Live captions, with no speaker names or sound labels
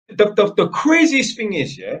The craziest thing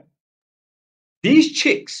is, yeah, these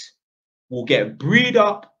chicks will get breed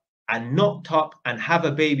up and knocked up and have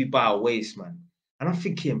a baby by a waist, man. And I'm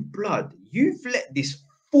thinking, blood, you've let this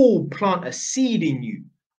fool plant a seed in you.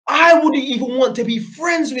 I wouldn't even want to be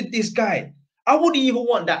friends with this guy. I wouldn't even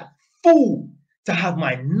want that fool to have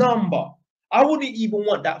my number. I wouldn't even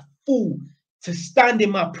want that fool to stand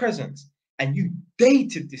in my presence. And you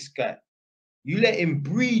dated this guy. You let him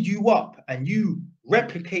breed you up and you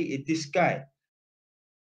replicated this guy.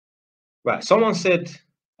 Right, someone said,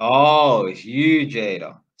 oh, it's you,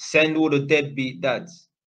 Jada. Send all the deadbeat dads.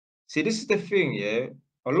 See, this is the thing, yeah?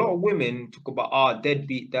 A lot of women talk about,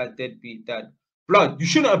 deadbeat dad, deadbeat dad. Blood, you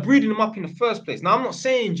shouldn't have breeding them up in the first place. Now, I'm not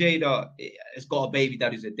saying Jada has got a baby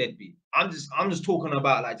that is a deadbeat. I'm just talking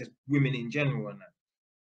about like just women in general and that.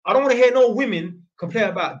 I don't want to hear no women complain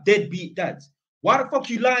about deadbeat dads. Why the fuck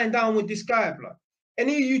you lying down with this guy, blood?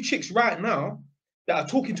 Any of you chicks right now that are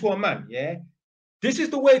talking to a man, yeah? This is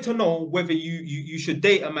the way to know whether you should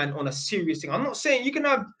date a man on a serious thing. I'm not saying you can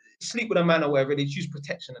have sleep with a man or whatever, they choose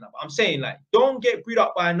protection and that. I'm saying like, don't get breed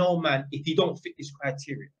up by no man if you don't fit this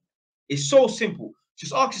criteria. It's so simple.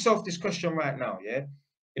 Just ask yourself this question right now, yeah?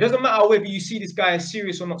 It doesn't matter whether you see this guy as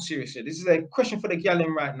serious or not serious. Yeah? This is a question for the gal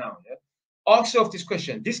in right now, yeah? Ask yourself this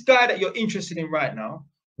question. This guy that you're interested in right now,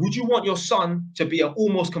 would you want your son to be an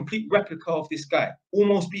almost complete replica of this guy?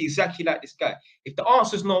 Almost be exactly like this guy? If the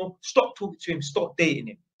answer is no, stop talking to him, stop dating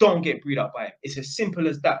him. Don't get breed up by him. It's as simple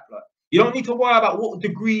as that, blood. You don't need to worry about what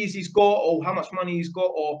degrees he's got or how much money he's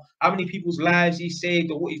got or how many people's lives he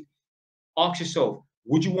saved or what. Ask yourself,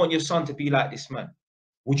 would you want your son to be like this man?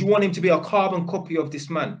 Would you want him to be a carbon copy of this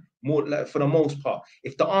man? More like, for the most part.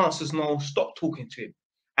 If the answer is no, stop talking to him.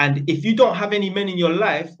 And if you don't have any men in your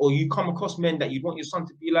life or you come across men that you want your son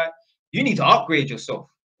to be like, you need to upgrade yourself.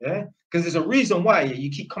 Yeah. Because there's a reason why you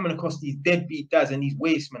keep coming across these deadbeat dads and these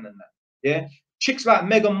waste men and that. Yeah. Chicks like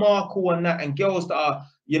Meghan Markle and that and girls that are,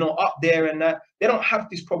 you know, up there and that, they don't have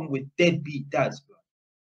this problem with deadbeat dads, bro.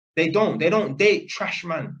 They don't date trash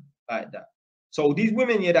man like that. So these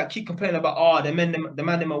women here that keep complaining about, the man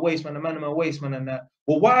in my waist man, the man in my waist man and that.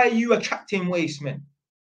 Well, why are you attracting waste men?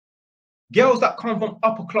 Girls that come from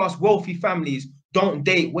upper class wealthy families don't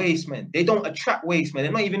date waste men. They don't attract waste men.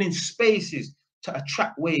 They're not even in spaces to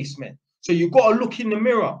attract waste men. So you got to look in the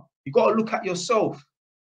mirror. You got to look at yourself.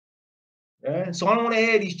 Yeah? So I don't want to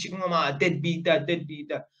hear these chicks about deadbeat dad, deadbeat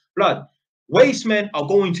dad. Blood, waste men are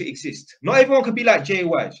going to exist. Not everyone can be like Jay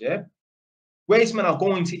Wise, yeah? Waste men are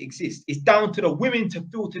going to exist. It's down to the women to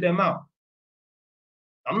filter them out.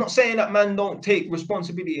 I'm not saying that man don't take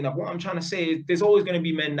responsibility enough. What I'm trying to say is there's always going to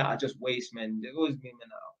be men that are just waste men. There's always been men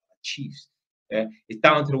that are chiefs. Yeah? It's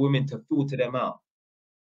down to the women to filter them out.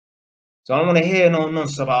 So I don't want to hear no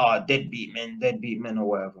nonsense about deadbeat men or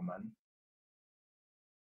whatever, man.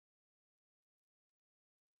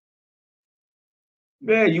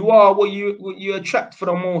 Yeah, you are what you attract for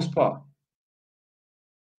the most part.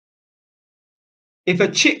 If a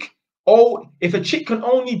chick can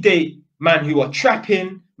only date man who are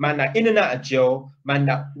trapping, man that in and out of jail, man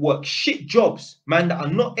that work shit jobs, man that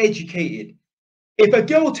are not educated. If a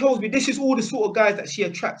girl tells me this is all the sort of guys that she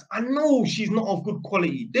attracts, I know she's not of good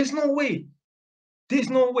quality. There's no way. There's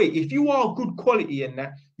no way. If you are good quality in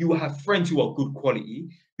that, you will have friends who are good quality,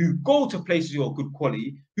 who go to places who are good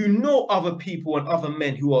quality, who know other people and other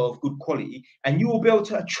men who are of good quality, and you will be able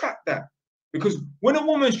to attract that. Because when a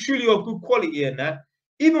woman's truly of good quality in that,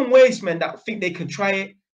 even waste men that think they can try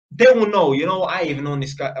it, they will know, you know, I even on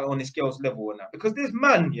this guy, on this girl's level and that. Because there's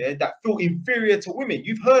men, yeah, that feel inferior to women.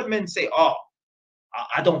 You've heard men say,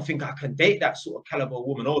 I don't think I can date that sort of caliber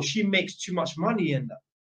woman. Oh, she makes too much money in that.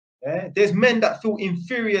 Yeah, there's men that feel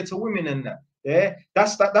inferior to women in that. Yeah,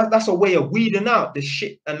 that's a way of weeding out the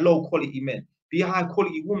shit and low quality men. Be a high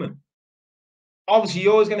quality woman. Obviously,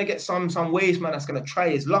 you're always gonna get some ways man that's gonna try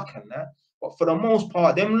his luck and that. But for the most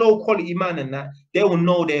part, them low quality man and that, they will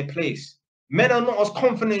know their place. Men are not as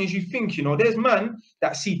confident as you think, you know. There's man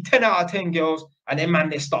that see 10 out of 10 girls and then man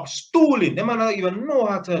they start stalling. Them man don't even know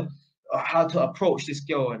how to approach this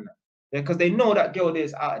girl and that. Yeah, because they know that girl there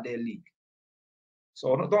is out of their league.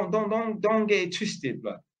 So don't get it twisted,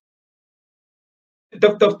 blood.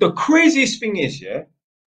 The craziest thing is, yeah,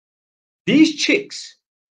 these chicks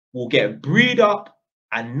will get breed up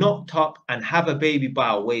and knocked up and have a baby by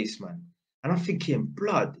a waist man. And I'm thinking,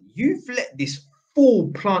 blood, you've let this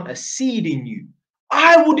fool plant a seed in you.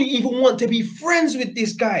 I wouldn't even want to be friends with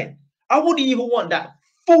this guy. I wouldn't even want that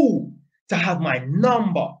fool to have my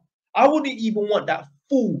number. I wouldn't even want that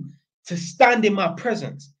fool to stand in my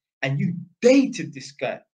presence. And you dated this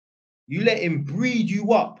guy. You let him breed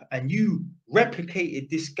you up and you replicated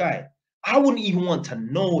this guy. I wouldn't even want to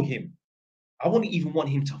know him. I wouldn't even want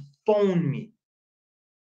him to phone me.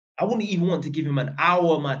 I wouldn't even want to give him an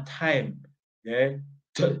hour of my time. Yeah.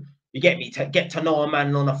 You get me? To get to know a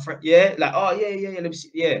man on a friend. Yeah. Like, oh, yeah. Let me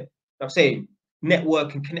see. Yeah. I'm saying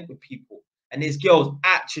network and connect with people. And there's girls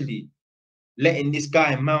actually letting this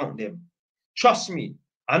guy mount them. Trust me.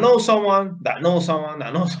 I know someone that knows someone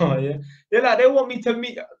that knows someone. Yeah. They're like, they want me to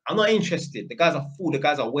meet. I'm not interested. The guy's a fool. The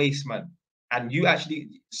guy's a waste man. And you actually,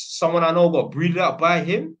 someone I know got breeded up by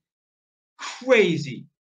him. Crazy.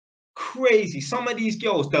 Some of these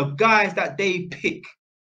girls, the guys that they pick,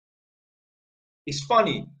 it's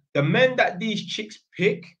funny. The men that these chicks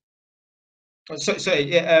pick, the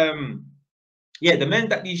men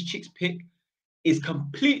that these chicks pick is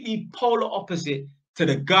completely polar opposite to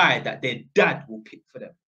the guy that their dad will pick for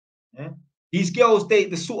them. Yeah? These girls,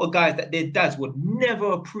 the sort of guys that their dads would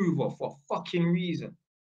never approve of for a fucking reason.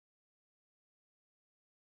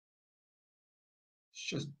 It's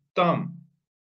just dumb.